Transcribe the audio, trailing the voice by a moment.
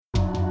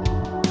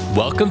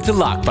Welcome to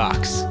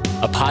Lockbox,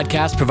 a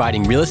podcast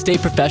providing real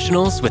estate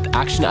professionals with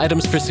action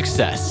items for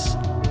success.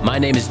 My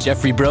name is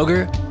Jeffrey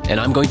Broger, and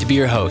I'm going to be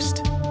your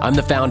host. I'm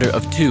the founder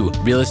of two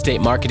real estate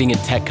marketing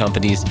and tech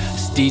companies,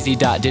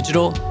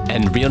 Steezy.digital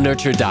and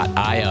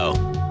RealNurture.io.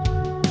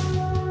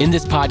 In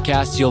this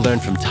podcast, you'll learn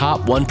from top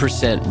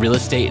 1% real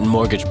estate and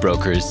mortgage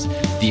brokers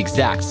the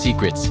exact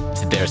secrets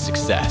to their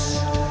success.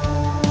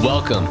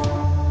 Welcome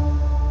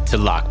to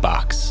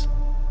Lockbox.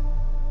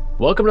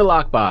 Welcome to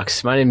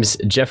Lockbox. My name is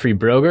Jeffrey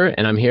Broger,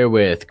 and I'm here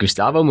with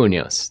Gustavo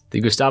Munoz.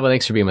 Gustavo,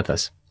 thanks for being with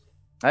us.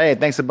 Hey,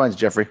 thanks a bunch,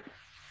 Jeffrey.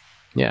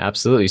 Yeah,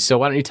 absolutely. So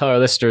why don't you tell our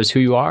listeners who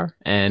you are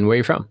and where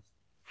you're from?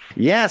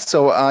 Yeah,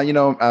 so,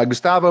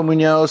 Gustavo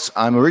Munoz,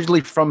 I'm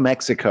originally from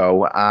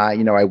Mexico.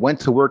 I went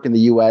to work in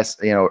the U.S.,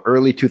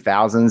 early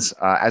 2000s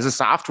as a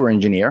software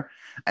engineer.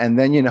 And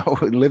then,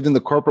 lived in the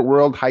corporate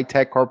world,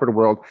 high-tech corporate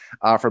world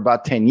for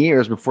about 10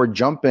 years before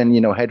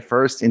jumping,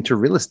 headfirst into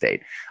real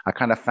estate. I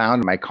kind of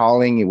found my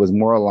calling. It was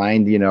more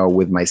aligned,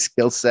 with my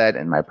skill set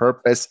and my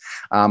purpose.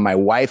 My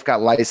wife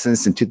got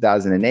licensed in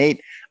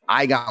 2008.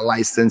 I got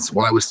licensed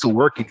while I was still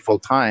working full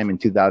time in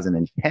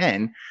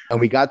 2010. And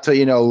we got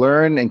to,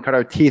 learn and cut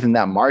our teeth in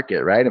that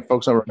market, right? And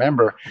folks don't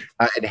remember,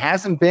 it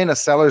hasn't been a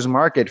seller's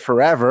market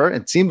forever.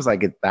 It seems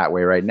like it's that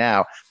way right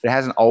now, but it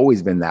hasn't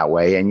always been that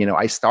way. And,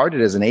 I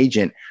started as an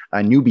agent, a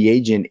newbie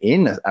agent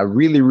in a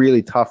really,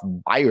 really tough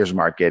buyer's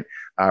market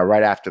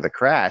right after the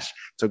crash.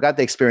 So got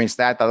to experience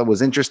that. Thought it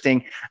was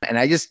interesting. And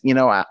I just,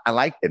 I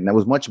liked it. And I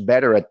was much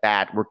better at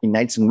that, working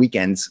nights and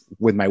weekends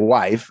with my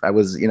wife. I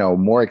was,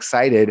 more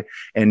excited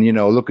and,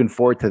 looking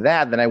forward to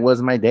that than I was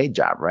in my day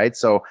job, right?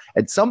 So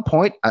at some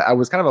point, I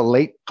was kind of a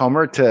late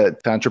comer to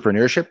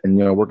entrepreneurship and,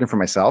 working for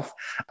myself.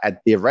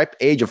 At the ripe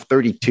age of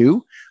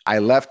 32, I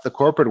left the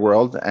corporate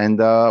world and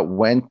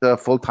went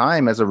full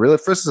time as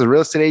first as a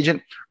real estate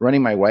agent,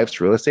 running my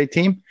wife's real estate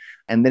team.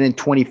 And then in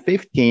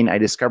 2015, I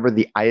discovered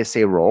the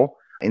ISA role,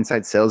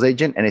 inside sales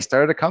agent, and I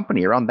started a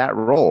company around that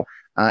role.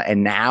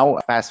 And now,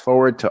 fast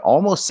forward to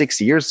almost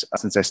 6 years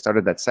since I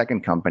started that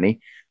second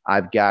company,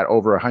 I've got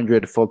over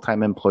 100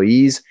 full-time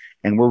employees,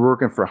 and we're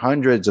working for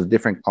hundreds of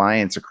different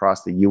clients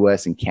across the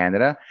US and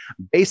Canada,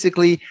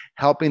 basically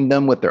helping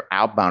them with their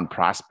outbound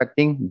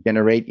prospecting,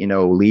 generate,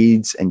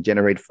 leads and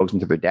generate folks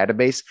into their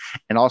database,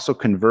 and also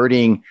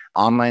converting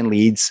online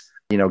leads,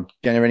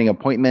 generating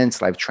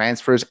appointments, live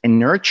transfers, and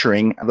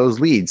nurturing those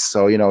leads.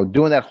 So,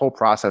 doing that whole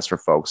process for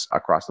folks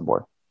across the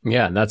board.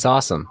 Yeah, that's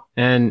awesome.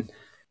 And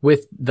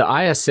with the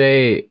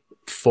ISA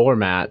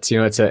format,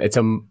 it's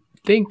a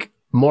think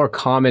more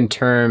common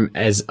term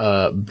as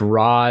a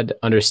broad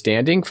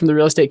understanding from the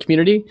real estate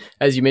community.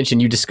 As you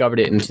mentioned, you discovered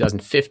it in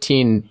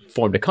 2015,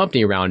 formed a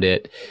company around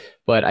it.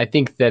 But I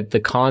think that the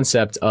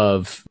concept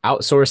of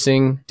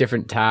outsourcing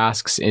different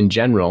tasks in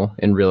general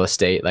in real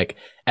estate, like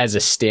as a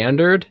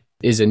standard,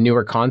 is a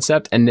newer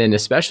concept. And then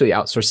especially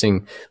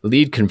outsourcing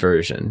lead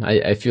conversion.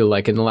 I feel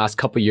like in the last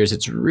couple of years,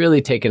 it's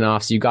really taken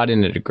off. So you got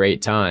in at a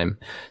great time.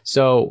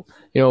 So,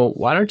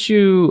 why don't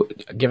you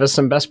give us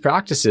some best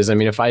practices? I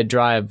mean, if I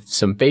drive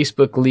some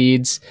Facebook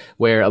leads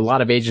where a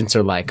lot of agents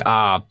are like,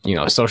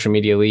 social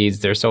media leads,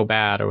 they're so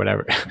bad or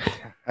whatever.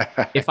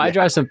 If I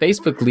drive some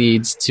Facebook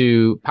leads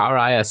to Power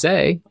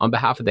ISA on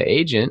behalf of the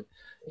agent,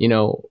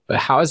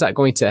 how is that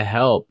going to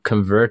help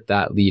convert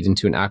that lead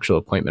into an actual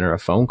appointment or a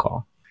phone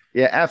call?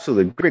 Yeah,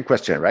 absolutely. Great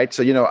question, right?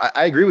 So,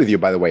 I agree with you,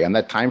 by the way, on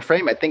that time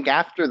frame. I think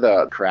after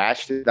the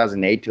crash,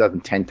 2008,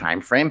 2010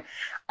 timeframe,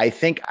 I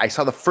think I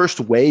saw the first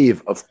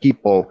wave of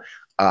people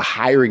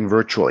hiring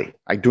virtually,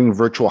 like doing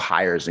virtual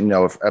hires,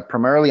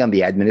 primarily on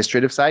the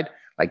administrative side,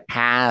 like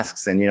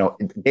tasks and,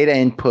 data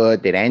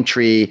input, data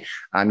entry,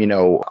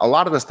 a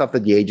lot of the stuff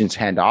that the agents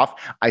hand off.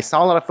 I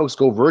saw a lot of folks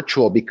go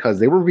virtual because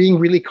they were being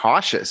really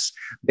cautious.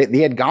 They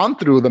had gone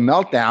through the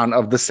meltdown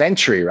of the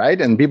century, right?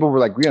 And people were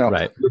like,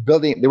 right.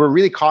 They were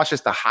really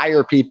cautious to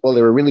hire people.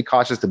 They were really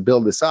cautious to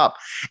build this up.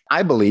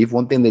 I believe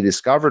one thing they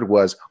discovered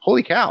was,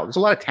 holy cow, there's a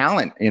lot of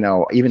talent,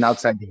 even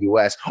outside the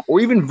US or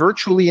even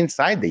virtually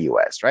inside the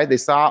US, right? They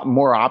saw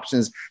more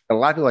options that a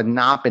lot of people had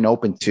not been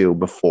open to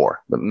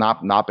before,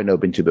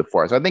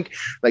 So I think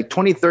like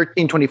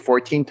 2013,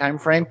 2014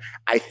 timeframe,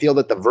 I feel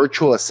that the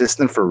virtual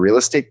assistant for real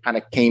estate kind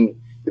of came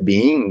to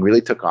being and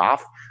really took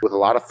off with a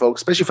lot of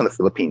folks, especially from the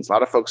Philippines. A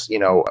lot of folks,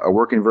 are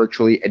working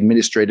virtually,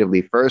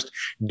 administratively first.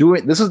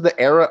 This is the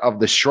era of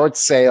the short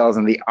sales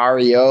and the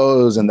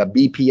REOs and the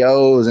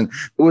BPOs, and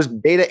there was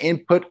data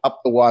input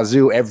up the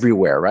wazoo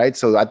everywhere, right?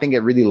 So I think it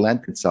really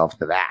lent itself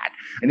to that.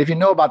 And if you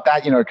know about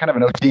that, kind of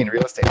an OG in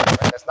real estate. Right?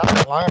 That's not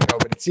that long ago,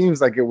 but it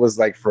seems like it was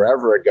like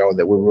forever ago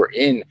that we were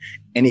in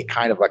any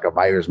kind of like a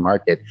buyer's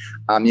market.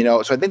 So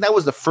I think that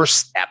was the first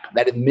step,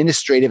 that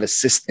administrative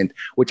assistant,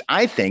 which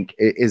I think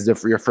is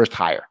your first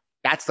hire.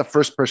 That's the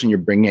first person you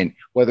bring in,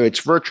 whether it's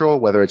virtual,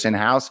 whether it's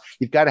in-house.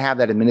 You've got to have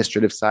that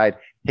administrative side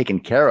taken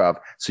care of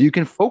so you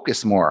can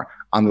focus more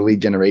on the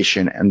lead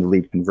generation and the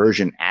lead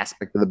conversion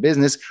aspect of the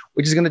business,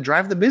 which is going to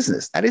drive the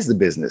business. That is the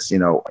business,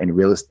 in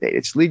real estate.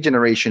 It's lead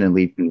generation and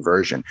lead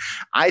conversion.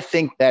 I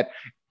think that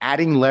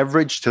adding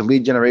leverage to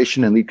lead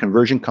generation and lead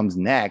conversion comes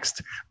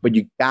next, but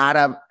you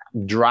gotta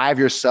drive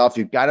yourself.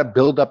 You've got to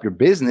build up your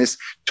business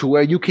to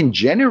where you can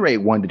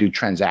generate 1 to 2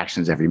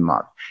 transactions every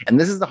month. And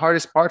this is the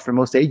hardest part for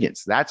most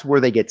agents. That's where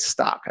they get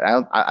stuck.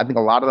 I think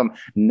a lot of them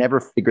never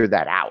figure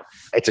that out.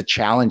 It's a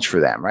challenge for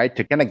them, right?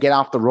 To kind of get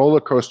off the roller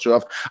coaster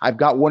of, I've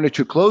got 1 or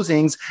 2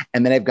 closings,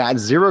 and then I've got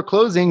 0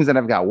 closings, and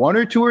I've got 1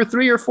 or 2 or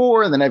 3 or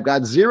 4, and then I've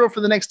got 0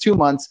 for the next 2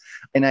 months.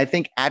 And I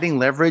think adding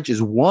leverage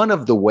is one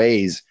of the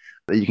ways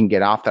that you can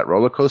get off that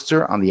roller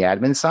coaster on the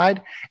admin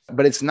side,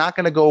 but it's not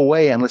going to go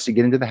away unless you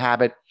get into the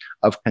habit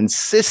of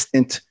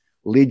consistent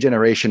lead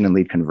generation and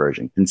lead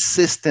conversion,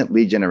 consistent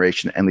lead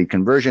generation and lead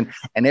conversion.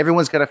 And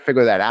everyone's got to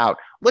figure that out.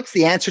 What's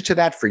the answer to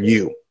that for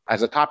you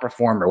as a top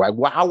performer?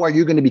 How are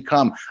you going to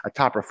become a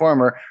top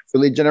performer for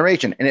lead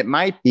generation? And it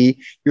might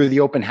be you're the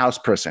open house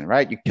person,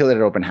 right? You kill it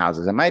at open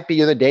houses. It might be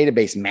you're the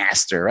database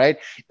master, right?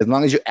 As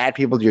long as you add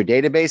people to your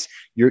database,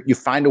 you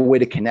find a way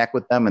to connect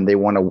with them and they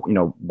want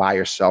to, buy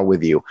or sell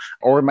with you.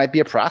 Or it might be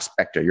a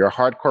prospector. You're a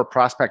hardcore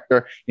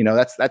prospector.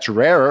 That's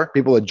rarer.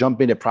 People that jump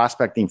into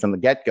prospecting from the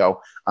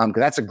get-go, because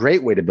that's a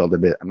great way to build a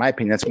business. In my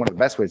opinion, that's one of the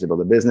best ways to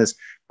build a business,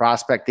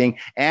 prospecting.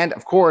 And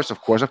of course,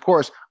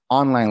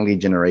 online lead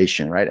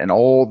generation, right? And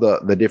all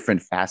the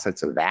different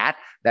facets of that.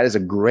 That is a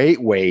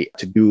great way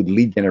to do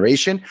lead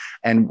generation.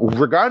 And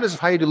regardless of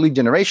how you do lead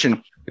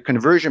generation, the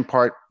conversion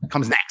part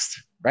comes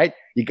next, right?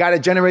 You got to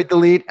generate the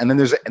lead, and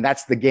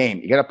that's the game.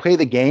 You got to play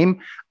the game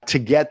to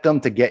get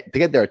them to get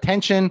their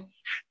attention,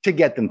 to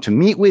get them to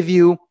meet with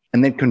you,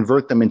 and then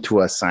convert them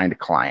into a signed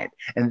client.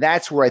 And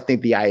that's where I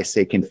think the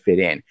ISA can fit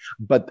in.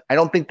 But I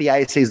don't think the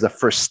ISA is the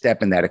first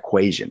step in that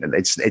equation.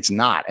 It's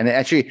not. And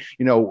actually,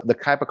 the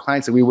type of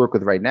clients that we work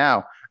with right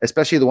now,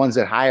 especially the ones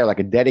that hire like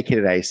a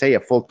dedicated ISA, a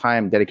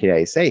full-time dedicated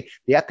ISA,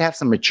 they have to have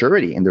some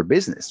maturity in their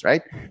business,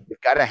 right?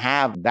 They've got to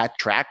have that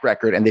track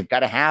record, and they've got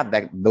to have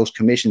those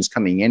commissions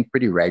coming in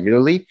pretty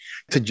regularly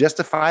to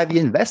justify the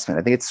investment.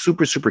 I think it's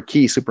super, super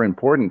key, super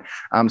important.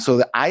 So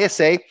the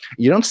ISA,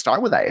 you don't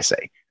start with ISA.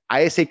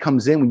 ISA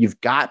comes in when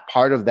you've got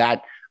part of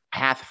that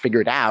path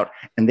figured out,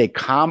 and they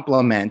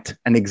complement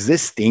an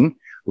existing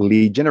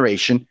lead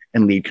generation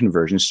and lead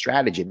conversion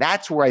strategy.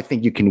 That's where I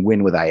think you can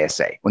win with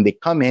ISA, when they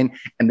come in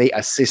and they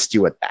assist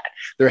you with that.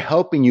 They're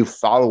helping you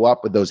follow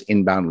up with those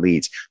inbound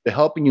leads. They're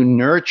helping you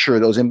nurture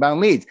those inbound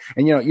leads.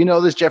 And you know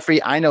this,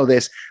 Jeffrey, I know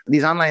this,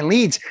 these online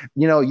leads,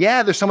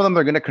 there's some of them that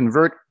are going to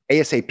convert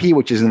ASAP,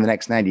 which is in the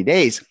next 90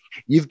 days.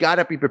 You've got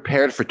to be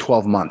prepared for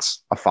 12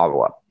 months of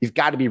follow-up. You've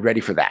got to be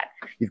ready for that.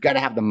 You've got to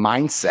have the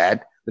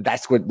mindset that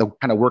that's what the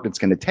kind of work it's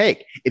going to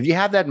take. If you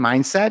have that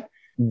mindset,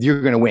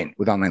 you're going to win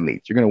with online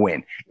leads. You're going to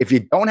win. If you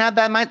don't have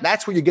that mind,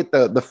 that's where you get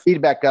the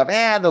feedback of,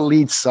 the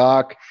leads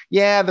suck.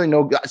 Yeah,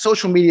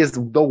 social media is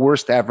the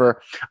worst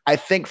ever. I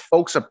think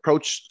folks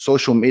approach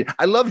social media.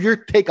 I love your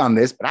take on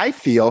this, but I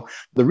feel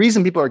the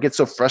reason people get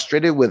so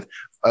frustrated with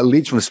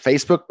leads from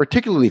Facebook,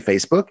 particularly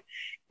Facebook,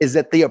 is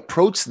that they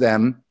approach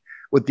them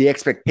with the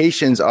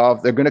expectations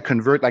of they're going to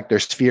convert like their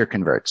Sphere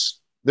converts.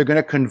 They're going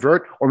to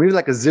convert, or maybe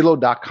like a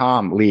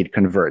Zillow.com lead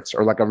converts,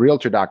 or like a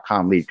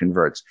Realtor.com lead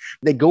converts.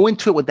 They go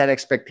into it with that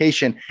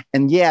expectation,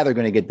 and they're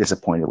going to get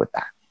disappointed with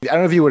that. I don't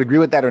know if you would agree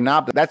with that or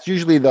not, but that's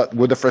usually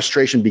where the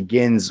frustration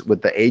begins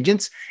with the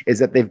agents, is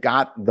that they've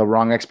got the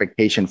wrong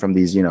expectation from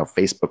these,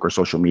 Facebook or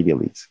social media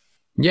leads.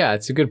 Yeah,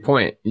 it's a good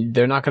point.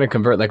 They're not going to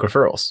convert like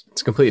referrals.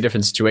 It's a completely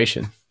different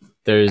situation.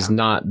 There's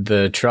not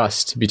the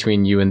trust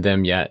between you and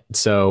them yet.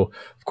 So,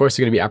 of course,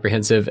 they're going to be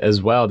apprehensive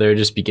as well. They're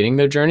just beginning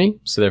their journey,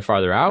 so they're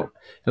farther out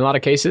in a lot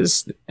of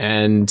cases,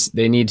 and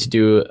they need to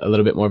do a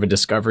little bit more of a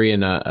discovery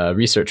and a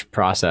research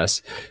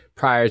process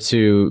prior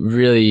to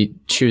really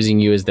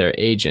choosing you as their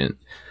agent.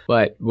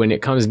 But when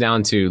it comes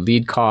down to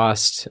lead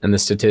cost and the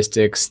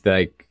statistics,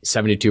 like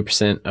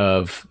 72%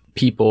 of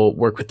people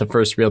work with the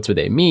first realtor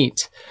they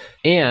meet.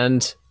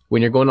 And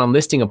when you're going on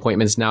listing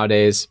appointments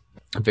nowadays,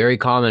 very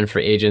common for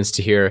agents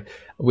to hear,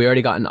 we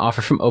already got an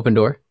offer from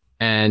Opendoor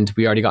and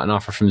we already got an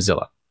offer from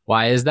Zillow.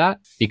 Why is that?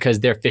 Because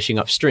they're fishing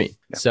upstream.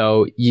 Yeah.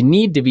 So you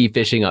need to be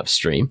fishing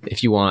upstream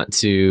if you want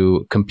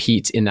to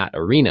compete in that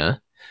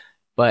arena.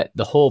 But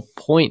the whole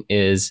point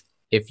is,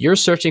 if you're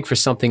searching for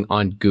something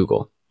on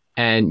Google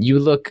and you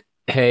look,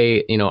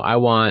 hey, I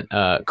want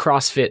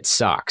CrossFit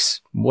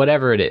socks,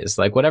 whatever it is,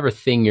 like whatever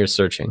thing you're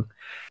searching,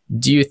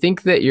 do you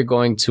think that you're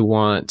going to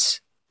want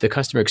the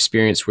customer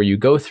experience where you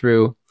go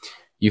through,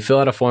 you fill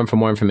out a form for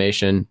more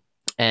information,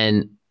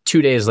 and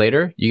 2 days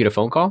later, you get a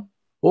phone call?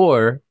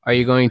 Or are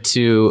you going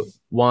to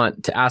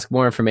want to ask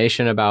more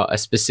information about a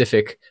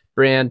specific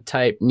brand,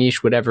 type,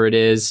 niche, whatever it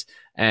is,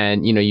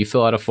 and you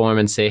fill out a form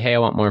and say, hey, I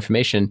want more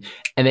information,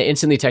 and they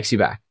instantly text you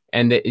back,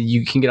 and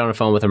you can get on the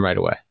phone with them right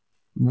away?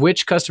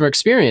 Which customer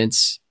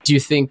experience do you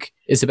think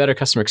is a better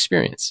customer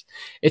experience?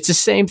 It's the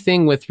same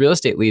thing with real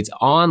estate leads.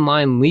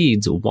 Online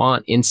leads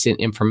want instant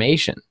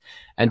information.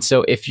 And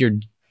so if you're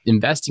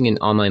investing in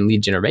online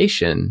lead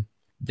generation,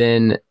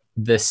 then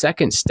the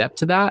second step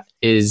to that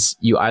is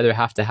you either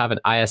have to have an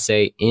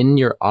ISA in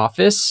your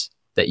office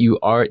that you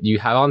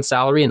have on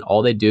salary, and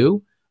all they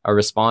do are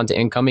respond to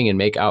incoming and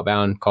make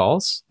outbound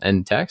calls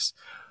and texts,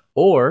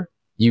 or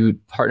you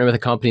partner with a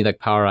company like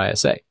Power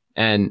ISA.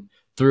 And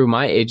through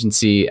my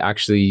agency,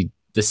 actually,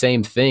 the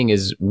same thing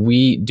is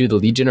we do the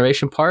lead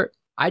generation part.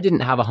 I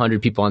didn't have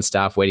 100 people on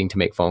staff waiting to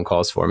make phone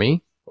calls for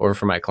me or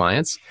for my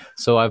clients.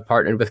 So I've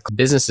partnered with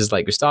businesses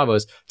like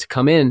Gustavo's to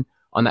come in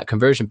on that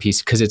conversion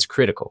piece because it's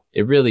critical.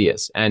 It really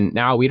is. And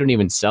now we don't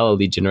even sell a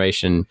lead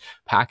generation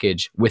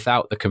package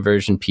without the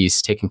conversion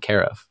piece taken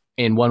care of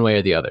in one way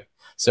or the other.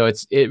 So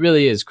it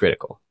really is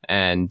critical.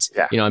 And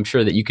I'm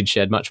sure that you could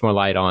shed much more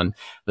light on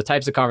the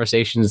types of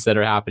conversations that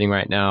are happening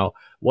right now,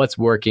 what's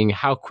working,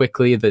 how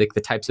quickly, the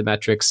types of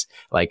metrics,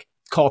 like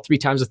call 3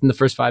 times within the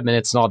first 5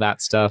 minutes and all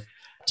that stuff.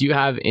 Do you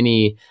have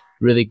any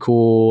really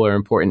cool or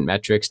important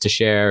metrics to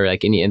share,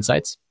 like any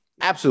insights?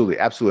 Absolutely.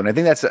 And I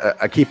think that's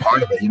a key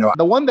part of it.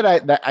 The one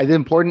that I did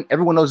important,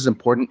 everyone knows is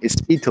important, is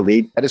speed to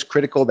lead. That is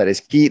critical. That is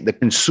key. The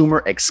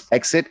consumer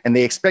expects it, and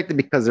they expect it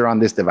because they're on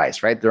this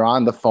device, right? They're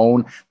on the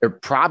phone. They're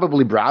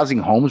probably browsing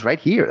homes right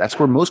here. That's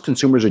where most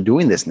consumers are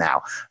doing this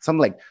now.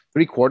 Something like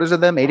 3/4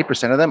 of them,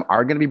 80% of them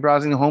are going to be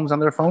browsing homes on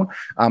their phone.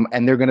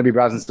 And they're going to be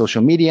browsing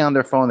social media on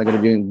their phone. They're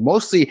going to be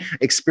mostly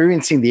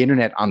experiencing the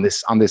internet on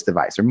this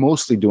device. They're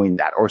mostly doing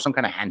that, or some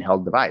kind of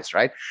handheld device,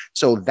 right?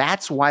 So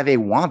that's why they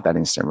want that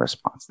instant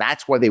response.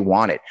 That's why they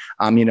want it.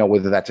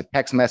 Whether that's a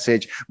text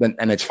message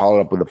and it's followed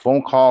up with a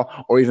phone call,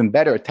 or even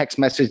better, a text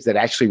message that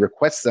actually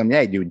requests them,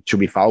 hey, dude, should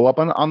we follow up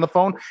on the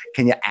phone?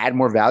 Can you add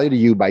more value to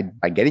you by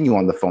getting you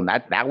on the phone?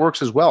 That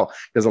works as well.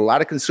 Because a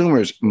lot of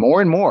consumers, more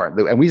and more,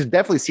 and we've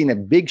definitely seen a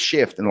big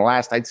shift in the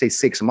last, I'd say,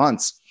 6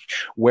 months,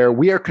 where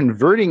we are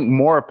converting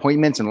more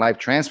appointments and live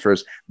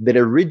transfers that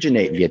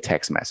originate via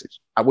text message,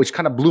 which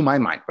kind of blew my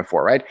mind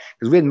before, right?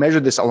 Because we had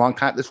measured this not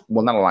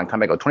a long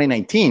time ago,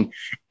 2019,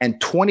 and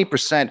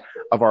 20%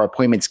 of our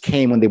appointments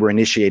came when they were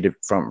initiated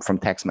from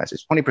text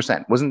message.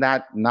 20%. Wasn't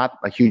that not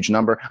a huge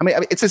number? I mean,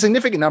 it's a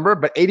significant number,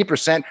 but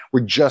 80%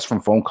 were just from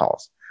phone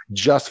calls.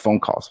 Just phone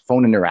calls,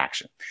 phone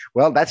interaction.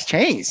 Well, that's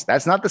changed.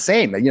 That's not the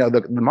same.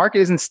 The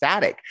market isn't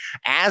static.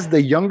 As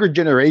the younger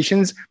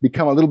generations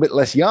become a little bit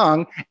less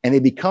young and they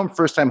become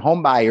first-time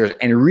home buyers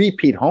and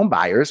repeat home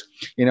buyers,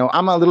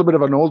 I'm a little bit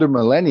of an older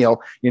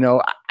millennial.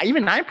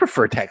 I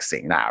prefer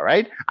texting now,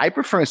 right? I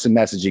prefer instant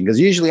messaging because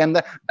usually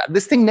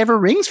this thing never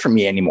rings for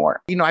me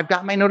anymore. I've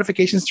got my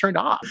notifications turned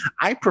off.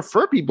 I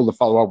prefer people to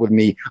follow up with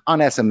me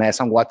on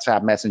SMS, on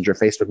WhatsApp Messenger,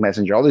 Facebook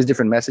Messenger, all these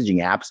different messaging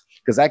apps,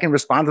 because I can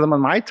respond to them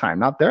on my time,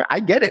 not there. I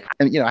get it.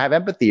 And, I have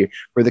empathy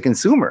for the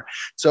consumer.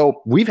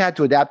 So we've had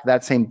to adapt to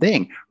that same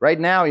thing. Right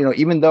now,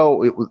 even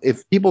though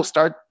if people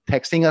start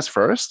texting us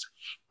first,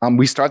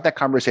 we start that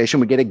conversation,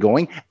 we get it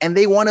going, and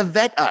they want to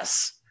vet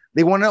us.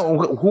 They want to know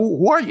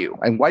who are you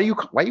and why are you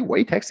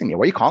texting me?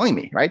 Why are you calling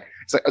me? Right?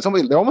 It's like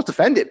somebody, they're almost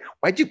offended.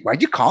 Why'd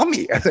you call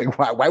me? I think,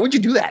 why would you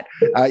do that?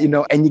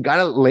 And you got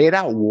to lay it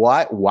out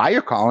why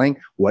you're calling,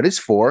 what it's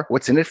for,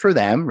 what's in it for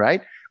them,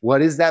 right?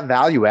 What is that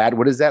value add?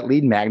 What is that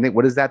lead magnet?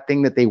 What is that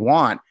thing that they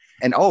want?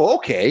 And,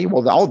 okay,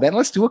 well, then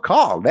let's do a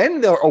call. Then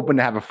they're open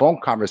to have a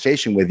phone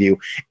conversation with you.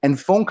 And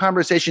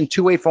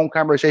two-way phone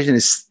conversation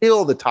is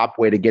still the top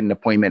way to get an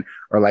appointment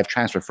or live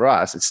transfer for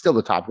us. It's still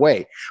the top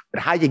way.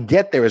 But how you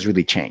get there has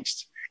really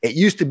changed. It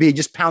used to be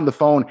just pound the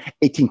phone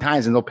 18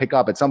 times and they'll pick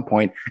up at some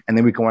point, and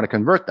then we can want to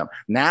convert them.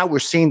 Now we're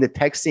seeing that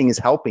texting is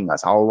helping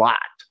us a lot.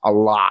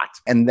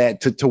 And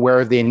that to where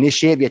if they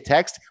initiate via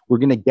text, we're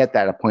going to get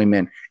that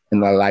appointment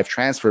in the live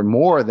transfer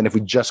more than if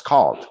we just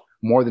called.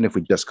 Which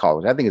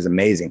I think is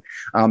amazing.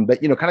 But,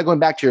 kind of going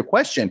back to your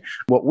question,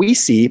 what we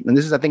see, and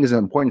this is, I think, is an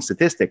important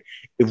statistic.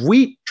 If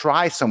we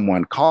try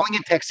someone calling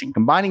and texting,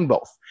 combining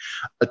both,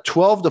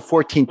 12 to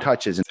 14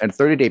 touches in a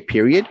 30-day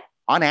period,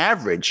 on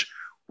average,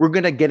 we're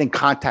going to get in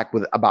contact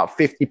with about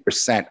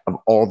 50% of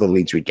all the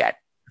leads we get.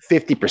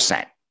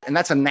 50%. And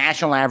that's a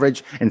national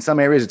average. In some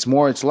areas, it's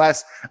more, it's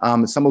less.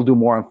 Some will do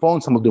more on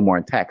phone, some will do more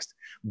in text.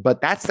 But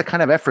that's the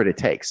kind of effort it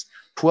takes.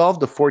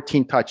 12 to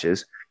 14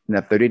 touches in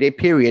a 30-day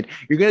period.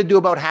 You're going to do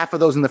about half of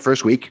those in the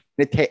first week.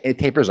 It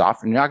tapers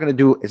off, and you're not going to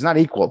do, it's not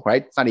equal,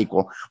 right? It's not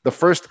equal. The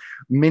first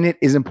minute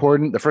is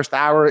important. The first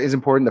hour is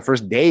important. The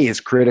first day is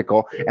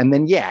critical. And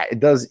then,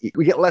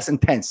 we get less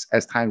intense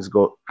as time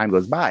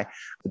goes by.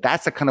 But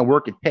that's the kind of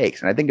work it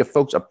takes. And I think if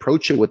folks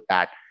approach it with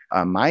that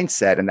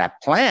mindset and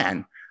that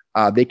plan,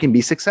 they can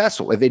be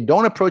successful. If they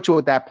don't approach it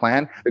with that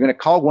plan, they're going to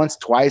call once,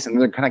 twice, and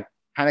they're kind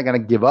of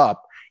going to give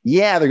up.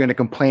 Yeah, they're going to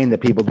complain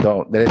that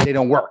that they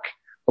don't work.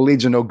 The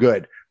leads are no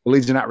good. The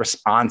leads are not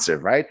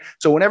responsive, right?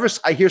 So whenever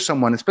I hear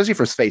someone, especially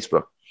for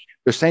Facebook,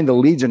 they're saying the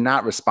leads are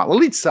not responsive. The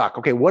leads suck.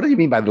 Okay, what do you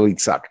mean by the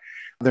leads suck?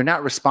 They're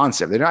not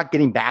responsive. They're not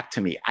getting back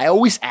to me. I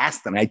always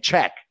ask them, I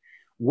check,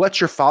 what's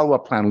your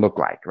follow-up plan look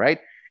like, right?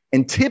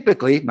 And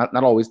typically, not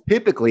always,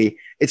 typically,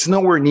 it's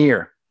nowhere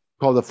near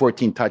 12 to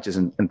 14 touches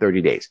in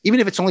 30 days, even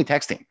if it's only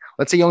texting.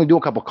 Let's say you only do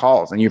a couple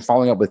calls and you're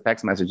following up with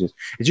text messages.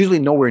 It's usually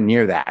nowhere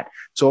near that.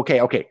 So,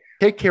 okay,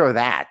 take care of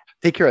that.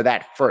 Take care of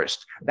that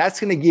first. That's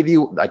going to give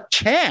you a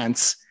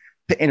chance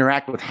to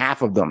interact with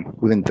half of them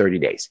within 30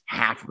 days.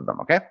 Half of them,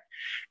 okay?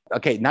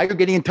 Okay, now you're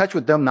getting in touch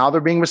with them. Now they're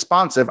being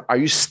responsive. Are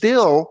you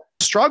still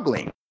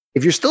struggling?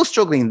 If you're still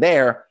struggling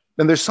there,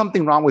 then there's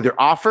something wrong with your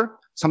offer,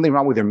 something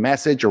wrong with your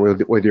message or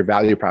with your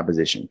value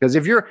proposition. Because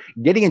if you're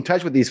getting in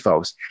touch with these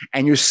folks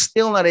and you're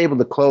still not able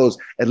to close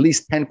at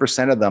least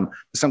 10% of them,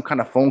 some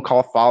kind of phone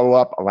call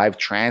follow-up, a live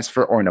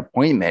transfer, or an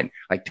appointment,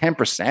 like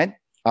 10%,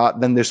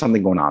 then there's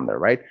something going on there,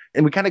 right?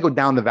 And we kind of go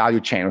down the value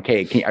chain.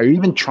 Okay, are you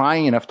even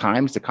trying enough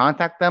times to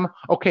contact them?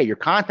 Okay, you're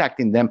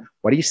contacting them.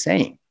 What are you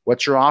saying?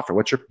 What's your offer?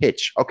 What's your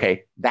pitch?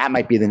 Okay, that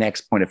might be the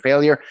next point of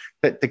failure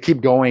to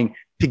keep going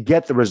to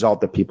get the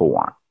result that people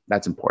want.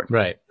 That's important.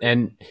 Right.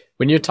 And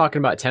when you're talking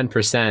about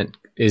 10%,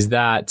 is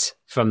that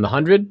from the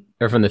 100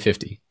 or from the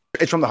 50?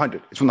 It's from the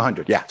 100. It's from the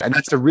 100. Yeah. And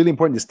that's a really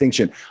important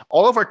distinction.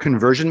 All of our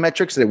conversion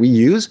metrics that we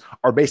use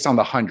are based on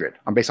the 100.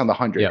 I'm based on the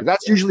 100. Yep.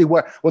 That's usually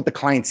what the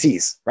client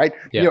sees, right?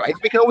 Yep.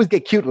 We can always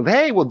get cute with,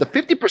 hey, well, the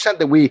 50%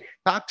 that we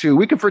talk to,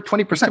 we convert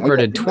 20%.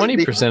 Converted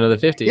 20% of the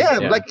 50. Yeah,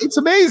 like it's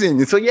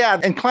amazing. So yeah,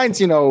 and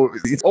clients,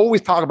 it's always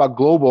talk about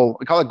global,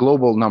 we call it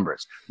global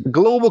numbers. The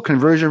global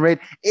conversion rate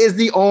is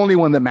the only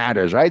one that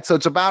matters, right? So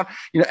it's about,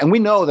 and we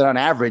know that on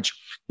average,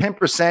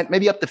 10%,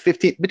 maybe up to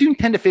 15, between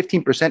 10 to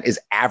 15% is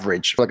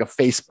average for like a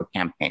Facebook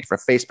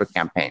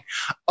campaign.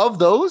 Of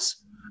those,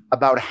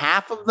 about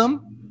half of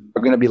them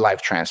are going to be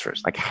live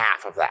transfers, like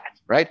half of that,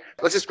 right?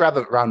 Let's just grab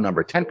a round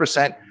number.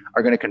 10%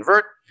 are going to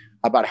convert.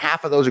 About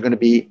half of those are going to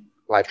be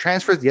live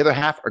transfers. The other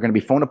half are going to be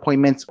phone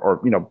appointments or,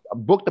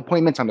 booked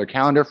appointments on their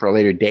calendar for a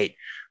later date.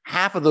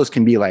 Half of those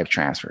can be live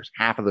transfers.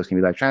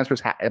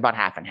 About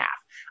half and half.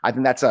 I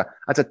think that's a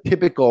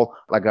typical,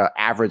 like a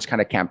average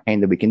kind of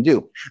campaign that we can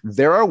do.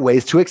 There are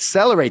ways to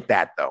accelerate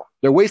that though.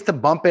 There are ways to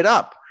bump it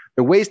up.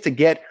 There are ways to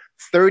get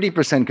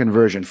 30%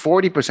 conversion,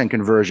 40%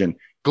 conversion,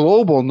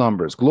 global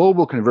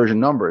conversion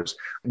numbers.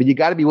 But you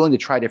got to be willing to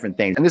try different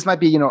things. And this might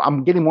be,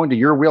 I'm getting more into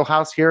your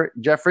wheelhouse here,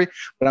 Jeffrey,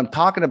 but I'm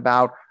talking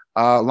about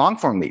long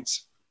form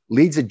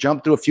leads that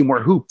jump through a few more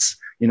hoops,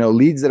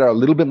 leads that are a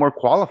little bit more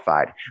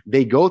qualified.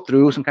 They go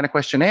through some kind of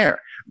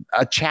questionnaire.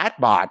 A chat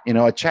bot,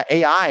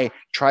 AI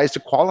tries to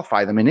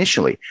qualify them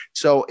initially.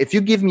 So if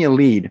you give me a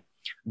lead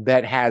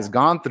that has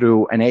gone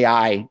through an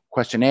AI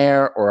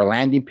questionnaire or a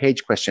landing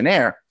page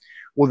questionnaire,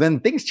 well, then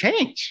things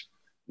change.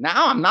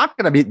 Now I'm not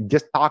going to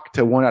just talk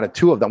to 1 out of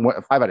 2 of them,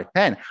 5 out of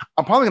 10.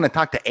 I'm probably going to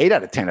talk to 8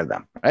 out of 10 of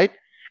them, right?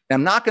 And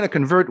I'm not going to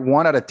convert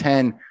 1 out of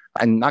 10.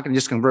 I'm not going to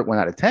just convert 1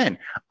 out of 10.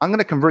 I'm going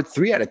to convert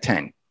 3 out of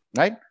 10,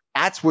 right?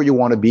 That's where you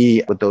want to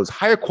be with those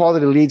higher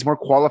quality leads, more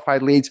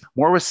qualified leads,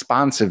 more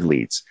responsive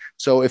leads.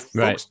 So if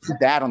folks do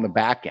that on the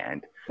back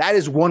end, that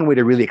is one way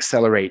to really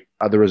accelerate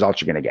the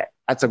results you're going to get.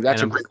 That's a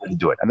great way to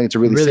do it. I think it's a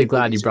really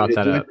glad you brought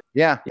that up.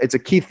 Yeah, it's a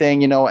key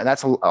thing, and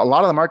that's a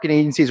lot of the marketing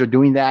agencies are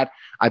doing that.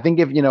 I think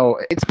if,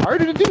 it's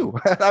harder to do.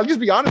 I'll just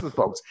be honest with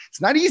folks.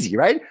 It's not easy,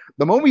 right?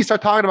 The moment you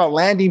start talking about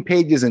landing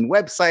pages and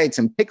websites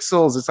and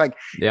pixels, it's like...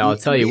 Yeah, I'll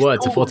tell you what,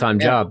 it's a full-time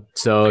job.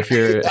 So if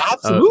you're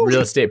a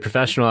real estate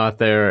professional out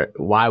there,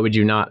 why would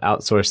you not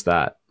outsource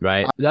that,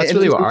 right? That's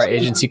really where our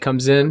agency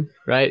comes in,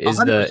 right? Is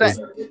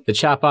the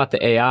chatbot,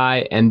 the AI,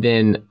 and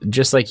then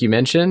just like you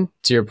mentioned,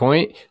 to your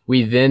point,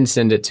 we then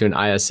send it to an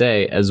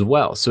ISA as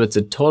well. So it's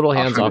a total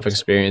hands-off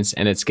experience,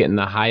 and it's getting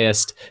the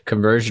highest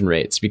conversion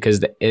rates because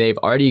they've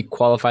already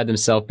qualified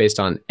themselves based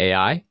on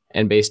AI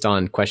and based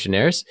on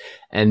questionnaires.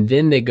 And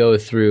then they go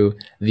through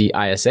the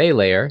ISA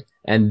layer,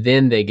 and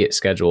then they get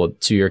scheduled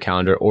to your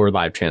calendar or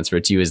live transfer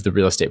to you as the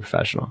real estate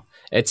professional.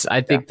 It's,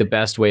 I think, the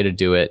best way to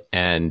do it.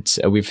 And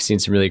we've seen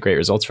some really great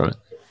results from it.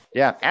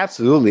 Yeah,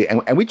 absolutely.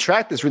 And we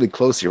track this really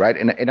closely, right?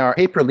 In our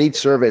pay-per-lead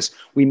service,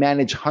 we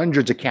manage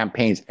hundreds of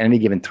campaigns at any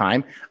given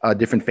time,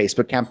 different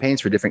Facebook campaigns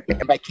for different,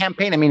 and by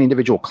campaign, I mean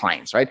individual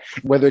clients, right?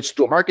 Whether it's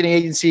through a marketing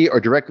agency or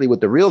directly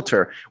with the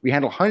realtor, we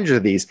handle hundreds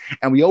of these,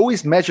 and we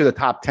always measure the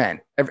top 10.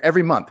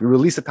 Every month, we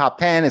release the top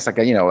 10. It's like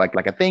a,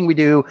 like a thing we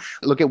do.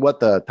 Look at what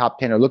the top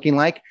 10 are looking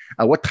like,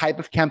 what type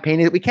of campaign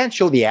is it. We can't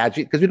show the ads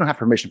because we don't have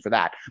permission for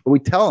that. But we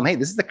tell them, hey,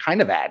 this is the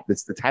kind of ad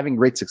that's having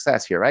great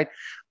success here, right?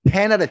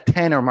 10 out of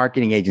 10 are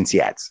marketing agency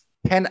ads.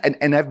 10,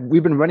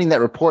 we've been running that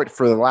report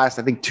for the last,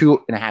 I think,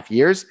 2.5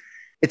 years.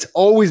 It's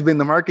always been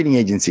the marketing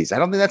agencies. I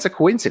don't think that's a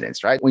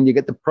coincidence, right? When you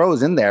get the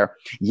pros in there,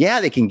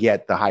 yeah, they can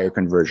get the higher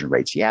conversion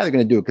rates. Yeah, they're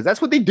going to do it because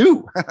that's what they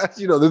do.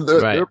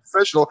 They're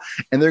professional,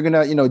 and they're going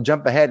to,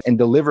 jump ahead and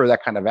deliver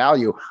that kind of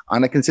value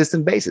on a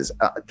consistent basis.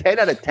 10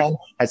 out of 10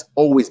 has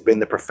always been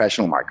the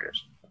professional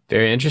marketers.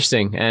 Very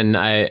interesting. And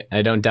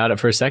I don't doubt it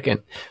for a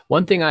second.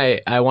 One thing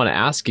I want to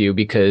ask you,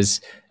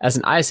 because as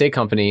an ISA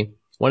company,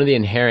 one of the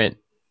inherent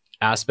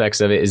aspects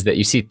of it is that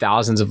you see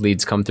thousands of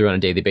leads come through on a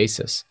daily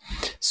basis.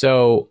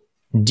 So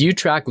do you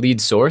track lead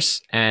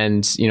source?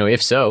 And,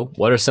 if so,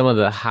 what are some of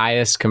the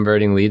highest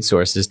converting lead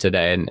sources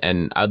today?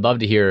 And I'd love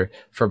to hear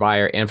for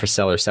buyer and for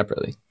seller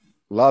separately.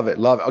 Love it.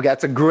 Okay,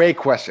 that's a great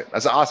question.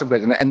 That's an awesome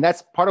question. And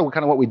that's part of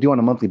kind of what we do on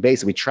a monthly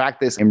basis. We track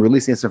this and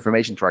release this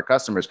information to our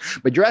customers.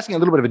 But you're asking a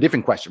little bit of a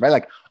different question, right?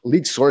 Like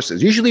lead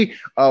sources. Usually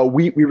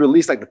we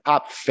release like the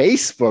top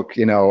Facebook,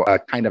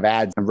 kind of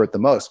ads convert the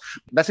most.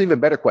 That's an even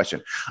better question.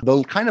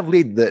 The kind of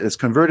lead that has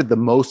converted the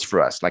most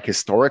for us, like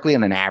historically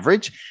on an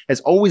average,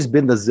 has always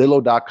been the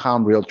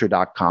Zillow.com,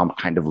 Realtor.com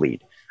kind of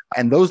lead.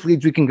 And those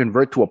leads we can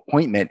convert to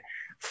appointment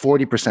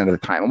 40% of the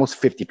time,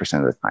 almost 50%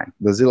 of the time,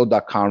 the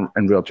Zillow.com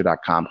and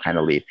Realtor.com kind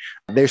of lead.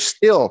 They're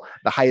still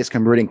the highest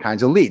converting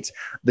kinds of leads.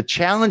 The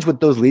challenge with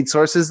those lead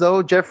sources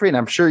though, Jeffrey, and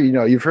I'm sure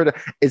you've heard of,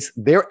 is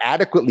they're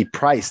adequately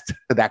priced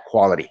to that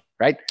quality,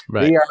 right?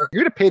 You're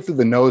going to pay through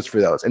the nose for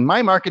those. In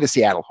my market of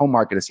Seattle, home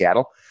market of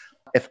Seattle,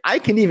 if I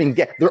can even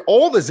get, they're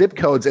all the zip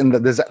codes and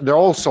they're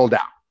all sold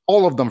out.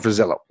 All of them for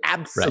Zillow.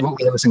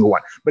 Absolutely every single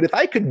one. But if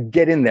I could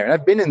get in there, and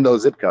I've been in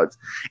those zip codes,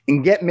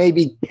 and get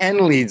maybe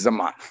 10 leads a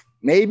month,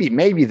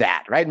 maybe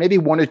that, right? Maybe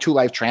 1 or 2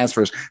 live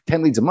transfers,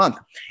 10 leads a month.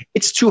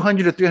 It's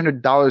 $200 to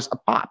 $300 a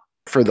pop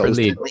for those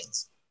 10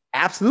 leads.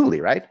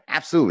 Absolutely, right?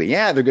 Absolutely.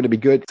 Yeah, they're going to be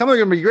good. Some are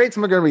going to be great.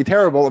 Some are going to be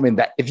terrible. I mean,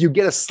 that if you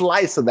get a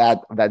slice of that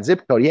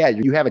zip code, yeah,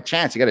 you have a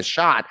chance. You got a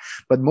shot.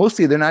 But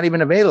mostly they're not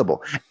even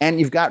available. And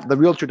you've got the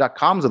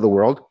Realtor.coms of the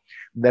world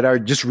that are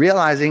just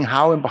realizing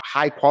how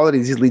high quality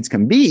these leads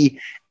can be.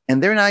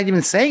 And they're not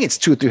even saying it's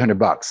 $200 or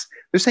 $300.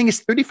 They're saying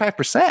it's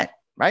 35%,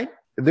 right?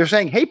 They're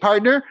saying, hey,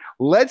 partner,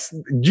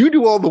 you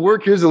do all the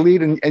work. Here's the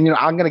lead. And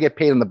I'm going to get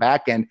paid on the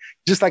back end,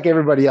 just like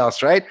everybody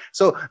else, right?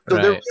 So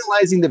they're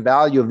realizing the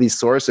value of these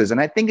sources. And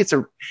I think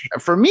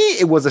for me,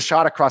 it was a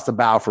shot across the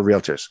bow for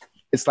realtors.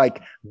 It's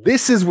like,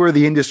 this is where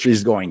the industry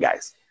is going,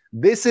 guys.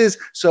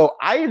 So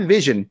I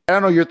envision, I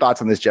don't know your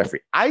thoughts on this, Jeffrey.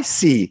 I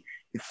see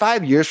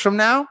 5 years from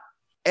now,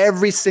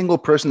 every single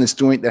person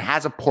that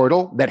has a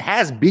portal, that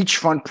has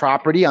beachfront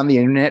property on the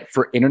internet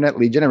for internet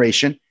lead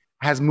generation,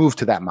 has moved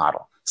to that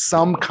model.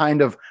 Some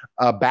kind of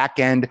back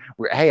end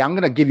where, hey, I'm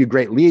going to give you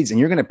great leads and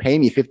you're going to pay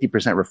me 50%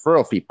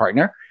 referral fee,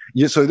 partner.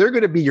 So they're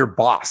going to be your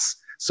boss.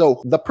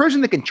 So the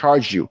person that can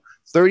charge you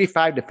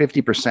 35 to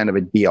 50% of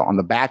a deal on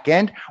the back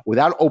end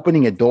without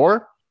opening a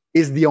door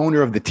is the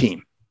owner of the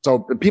team.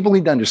 So people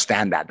need to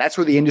understand that. That's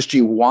where the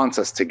industry wants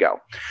us to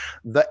go.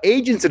 The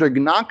agents that are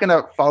not going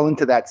to fall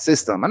into that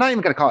system, I'm not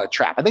even going to call it a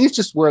trap. I think it's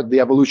just where the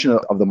evolution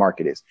of the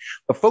market is.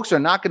 But folks who are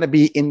not going to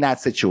be in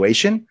that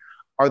situation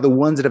are the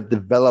ones that have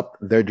developed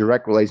their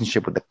direct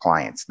relationship with the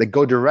clients. They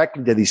go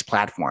directly to these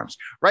platforms.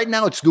 Right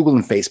now, it's Google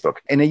and Facebook.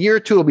 In a year or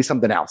two, it'll be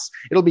something else.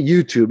 It'll be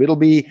YouTube. It'll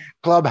be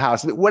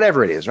Clubhouse,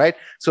 whatever it is, right?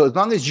 So as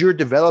long as you're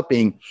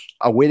developing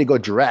a way to go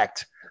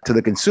direct to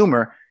the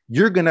consumer,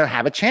 you're going to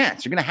have a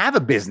chance. You're going to have a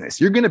business.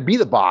 You're going to be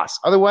the boss.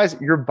 Otherwise,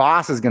 your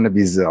boss is going to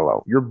be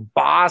Zillow. Your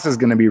boss is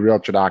going to be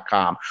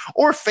Realtor.com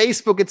or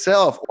Facebook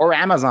itself or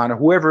Amazon or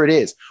whoever it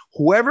is.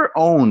 Whoever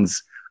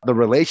owns the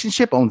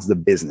relationship owns the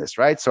business,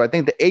 right? So I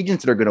think the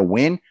agents that are going to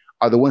win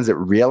are the ones that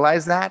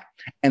realize that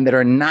and that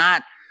are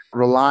not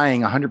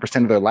relying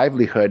 100% of their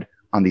livelihood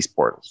on these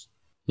portals.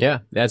 Yeah,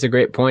 that's a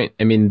great point.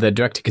 I mean, the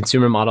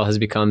direct-to-consumer model has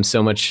become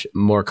so much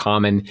more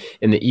common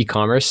in the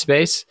e-commerce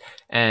space.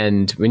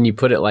 And when you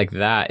put it like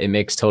that, it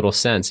makes total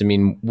sense. I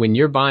mean, when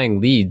you're buying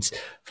leads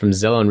from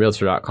Zillow and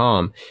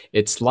Realtor.com,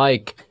 it's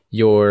like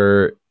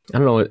you're, I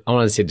don't know, I don't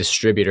want to say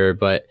distributor,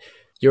 but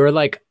you're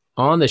like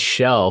on the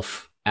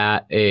shelf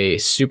at a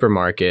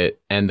supermarket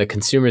and the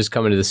consumers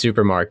come into the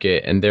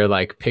supermarket and they're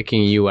like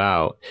picking you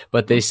out,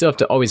 but they still have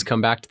to always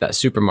come back to that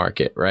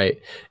supermarket, right?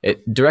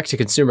 Direct to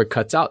consumer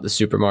cuts out the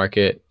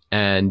supermarket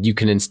and you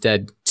can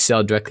instead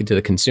sell directly to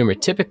the consumer,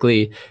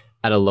 typically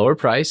at a lower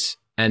price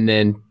and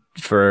then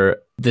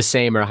for the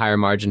same or higher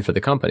margin for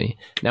the company.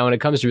 Now, when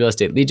it comes to real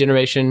estate lead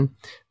generation,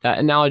 that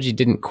analogy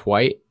didn't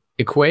quite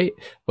equate,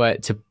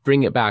 but to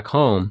bring it back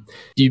home,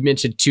 you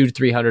mentioned $200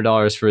 to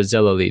 $300 for a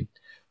Zillow lead.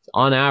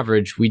 On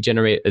average, we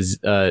generate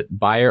a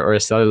buyer or a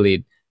seller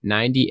lead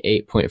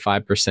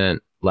 98.5%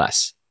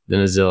 less than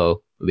a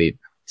Zillow lead.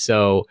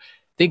 So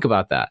think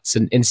about that.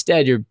 So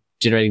instead, you're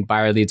generating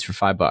buyer leads for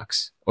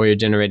 $5 or you're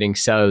generating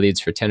seller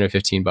leads for 10 or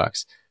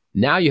 $15.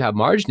 Now you have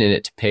margin in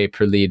it to pay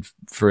per lead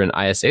for an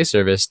ISA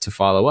service to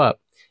follow up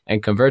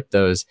and convert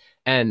those.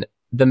 And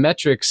the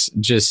metrics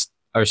just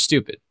are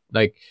stupid.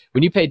 Like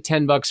when you pay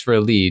 $10 for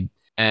a lead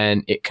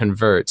and it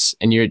converts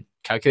and you're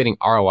calculating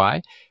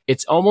ROI,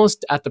 it's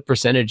almost at the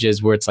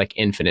percentages where it's like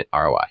infinite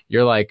ROI.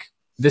 You're like,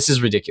 this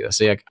is ridiculous.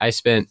 So like I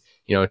spent,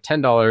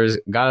 $10,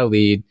 got a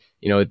lead,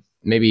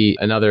 maybe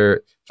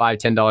another $5,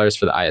 $10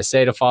 for the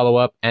ISA to follow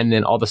up. And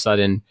then all of a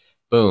sudden,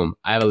 boom,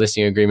 I have a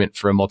listing agreement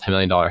for a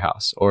multi-million-dollar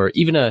house or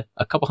even a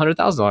couple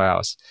 $100,000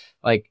 house.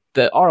 Like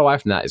the ROI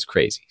from that is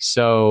crazy.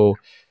 So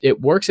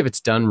it works if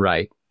it's done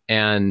right.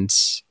 And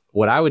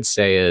what I would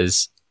say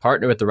is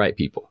partner with the right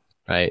people.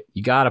 Right?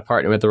 You got to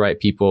partner with the right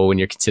people when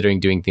you're considering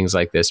doing things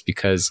like this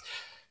because,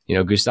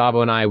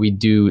 Gustavo and I, we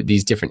do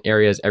these different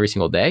areas every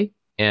single day.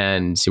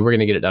 And so we're going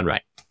to get it done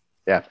right.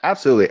 Yeah,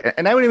 absolutely.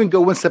 And I would even go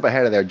one step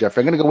ahead of there,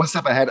 Jeffrey. I'm going to go one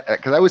step ahead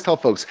because I always tell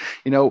folks,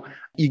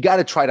 you got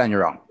to try it on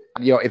your own.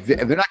 If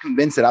they're not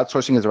convinced that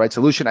outsourcing is the right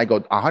solution, I go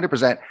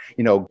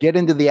 100%, get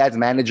into the ads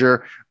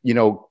manager,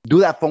 do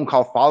that phone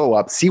call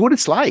follow-up, see what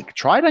it's like.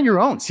 Try it on your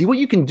own. See what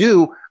you can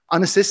do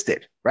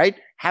unassisted, right?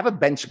 Have a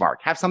benchmark,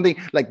 have something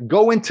like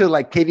go into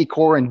like KV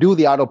Core and do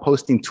the auto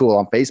posting tool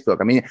on Facebook.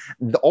 I mean,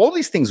 all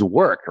these things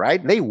work,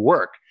 right? They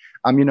work.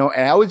 And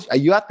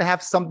you have to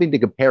have something to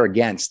compare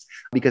against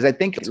because I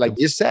think, like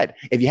you said,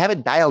 if you have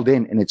it dialed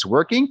in and it's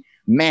working,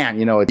 man,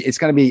 it's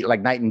going to be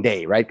like night and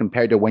day, right?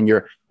 Compared to when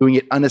you're doing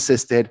it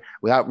unassisted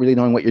without really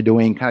knowing what you're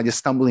doing, kind of just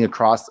stumbling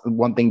across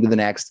one thing to the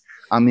next.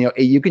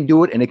 You can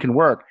do it and it can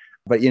work.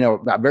 But,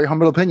 a very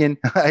humble opinion,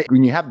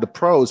 when you have the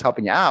pros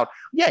helping you out,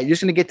 yeah, you're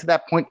just going to get to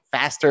that point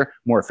faster,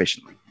 more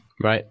efficiently.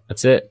 Right.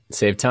 That's it.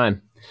 Save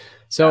time.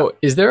 So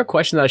is there a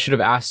question that I should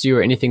have asked you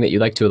or anything that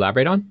you'd like to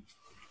elaborate on?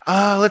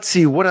 Let's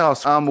see what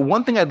else.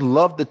 One thing I'd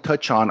love to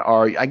touch on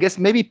are, I guess,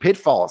 maybe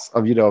pitfalls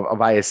of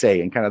ISA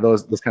and kind of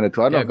those kind of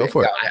tools. Go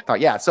for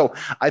it. So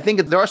I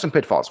think there are some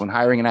pitfalls when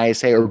hiring an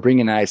ISA or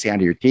bringing an ISA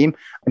onto your team,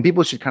 and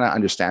people should kind of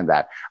understand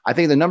that. I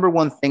think the number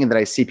one thing that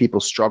I see people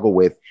struggle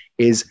with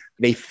is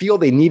they feel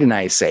they need an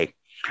ISA,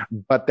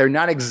 but they're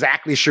not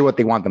exactly sure what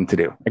they want them to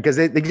do because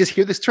they just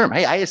hear this term.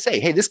 Hey, ISA.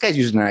 Hey, this guy's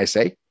using an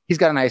ISA. He's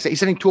got an ISA. He's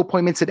sending 2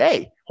 appointments a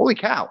day. Holy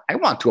cow. I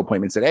want 2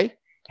 appointments a day.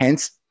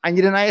 Hence, I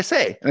need an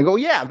ISA. And I go,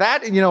 yeah,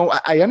 that,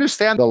 I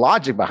understand the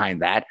logic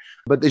behind that,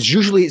 but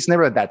it's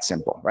never that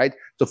simple, right?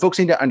 So folks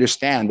need to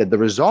understand that the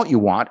result you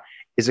want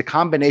is a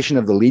combination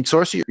of the lead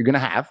source you're going to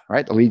have,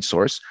 right? The lead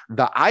source,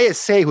 the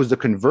ISA, who's the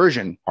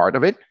conversion part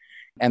of it,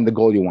 and the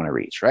goal you want to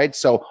reach, right?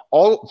 So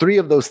all 3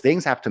 of those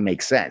things have to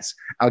make sense.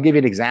 I'll give you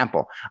an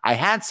example. I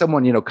had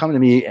someone, come to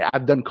me.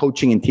 I've done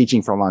coaching and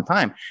teaching for a long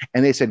time.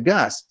 And they said,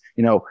 Gus,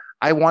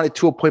 I wanted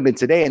 2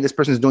 appointments a day and this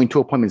person's doing 2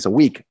 appointments a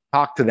week.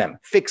 Talk to them,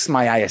 fix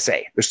my ISA.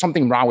 There's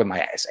something wrong with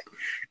my ISA.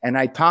 And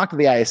I talked to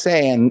the ISA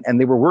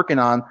and they were working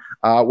on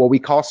what we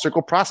call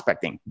circle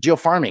prospecting,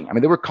 geofarming. I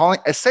mean, they were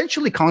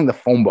essentially calling the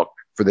phone book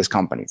for this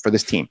company, for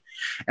this team.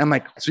 And I'm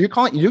like, so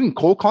you're doing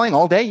cold calling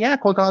all day? Yeah,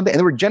 cold calling all day. And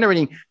they were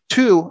generating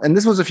 2, and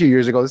this was a few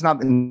years ago. It's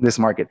not in this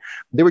market.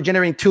 They were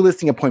generating 2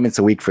 listing appointments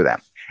a week for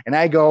them. And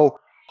I go,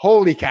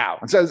 holy cow.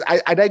 And so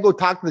I go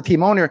talk to the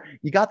team owner.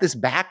 You got this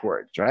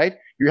backwards, right?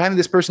 You're having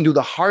this person do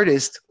the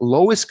hardest,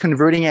 lowest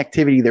converting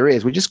activity there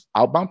is, which is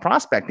outbound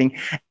prospecting.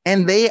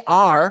 And they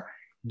are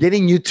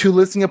getting you 2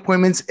 listing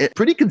appointments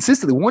pretty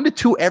consistently, 1 to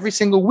 2 every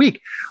single week.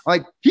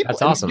 Like people,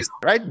 that's awesome,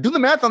 right? Do the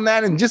math on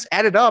that and just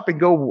add it up and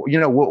go,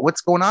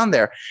 what's going on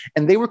there?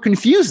 And they were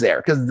confused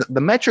there because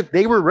the metric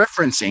they were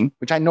referencing,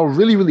 which I know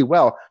really, really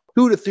well,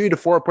 2 to 3 to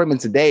 4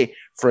 appointments a day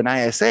for an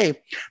ISA,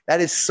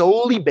 that is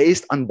solely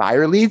based on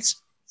buyer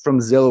leads from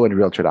Zillow and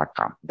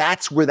Realtor.com.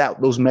 That's where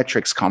those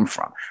metrics come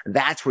from.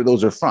 That's where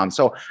those are from.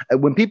 So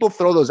when people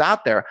throw those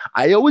out there,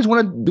 I always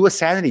want to do a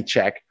sanity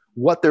check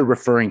what they're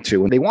referring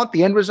to. And they want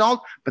the end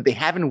result, but they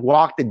haven't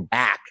walked it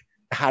back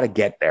how to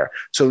get there.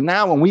 So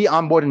now when we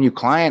onboard a new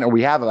client or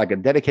we have like a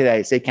dedicated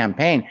ISA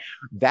campaign,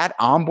 that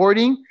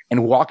onboarding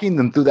and walking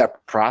them through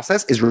that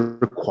process is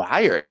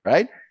required,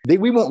 right?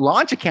 We won't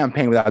launch a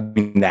campaign without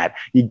doing that.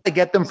 You got to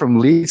get them from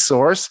lead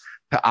source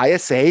to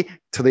ISA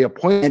to the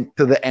appointment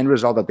to the end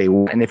result that they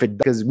want. And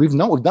because we've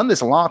done this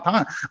for a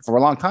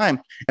long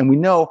time, and we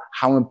know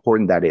how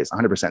important that is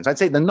 100%. So I'd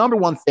say the number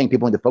one thing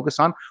people need to focus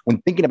on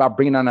when thinking about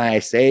bringing on an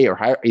ISA or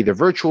hire either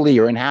virtually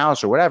or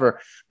in-house or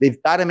whatever,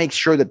 they've got to make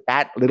sure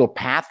that little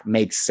path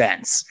makes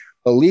sense.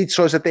 The lead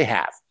source that they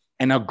have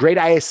and a great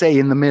ISA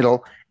in the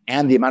middle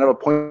and the amount of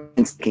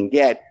appointments they can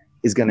get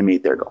is going to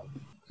meet their goal.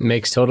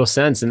 Makes total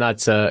sense. And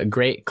that's a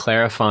great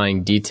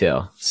clarifying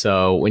detail.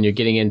 So when you're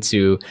getting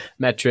into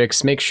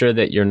metrics, make sure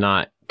that you're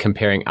not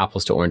comparing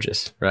apples to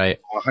oranges, right?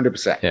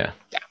 100%.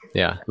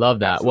 Yeah. Love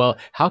that. Absolutely. Well,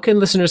 how can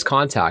listeners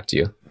contact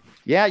you?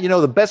 Yeah,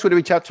 the best way to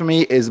reach out to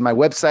me is my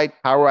website,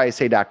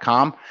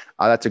 powerisa.com.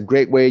 That's a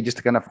great way just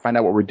to kind of find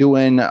out what we're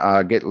doing,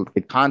 get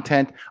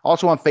content.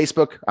 Also on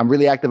Facebook. I'm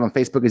really active on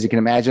Facebook, as you can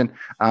imagine.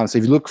 So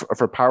if you look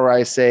for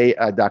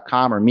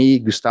powerisa.com or me,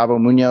 Gustavo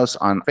Munoz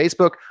on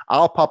Facebook,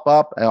 I'll pop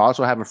up. I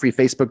also have a free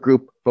Facebook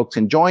group folks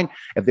can join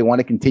if they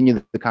want to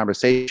continue the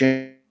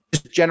conversation.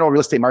 Just general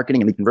real estate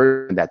marketing and the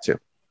conversion, that too.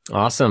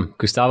 Awesome.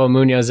 Gustavo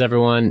Munoz,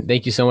 everyone.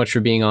 Thank you so much for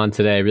being on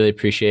today. I really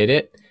appreciate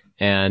it.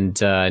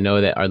 And I know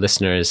that our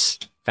listeners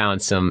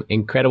found some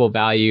incredible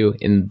value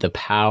in the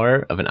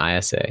power of an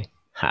ISA.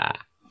 Ha.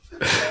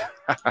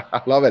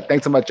 I love it.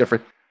 Thanks so much, Jeffrey.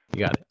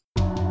 You got it.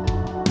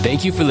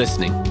 Thank you for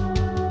listening.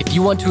 If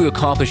you want to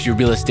accomplish your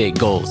real estate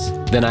goals,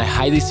 then I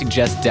highly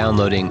suggest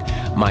downloading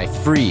my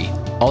free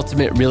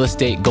Ultimate Real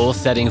Estate Goal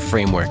Setting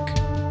Framework.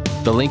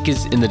 The link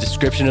is in the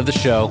description of the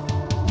show,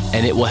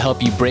 and it will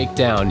help you break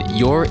down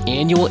your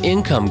annual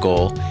income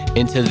goal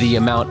into the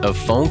amount of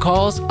phone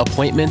calls,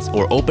 appointments,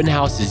 or open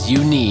houses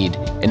you need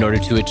in order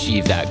to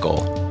achieve that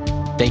goal.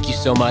 Thank you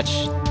so much,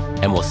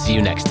 and we'll see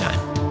you next time.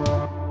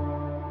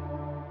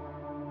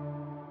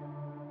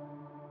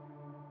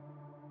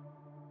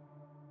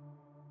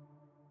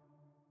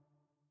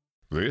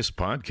 This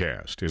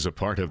podcast is a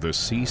part of the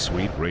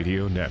C-Suite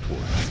Radio Network.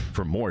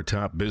 For more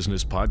top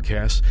business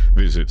podcasts,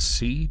 visit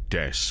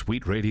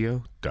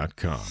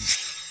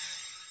c-suiteradio.com.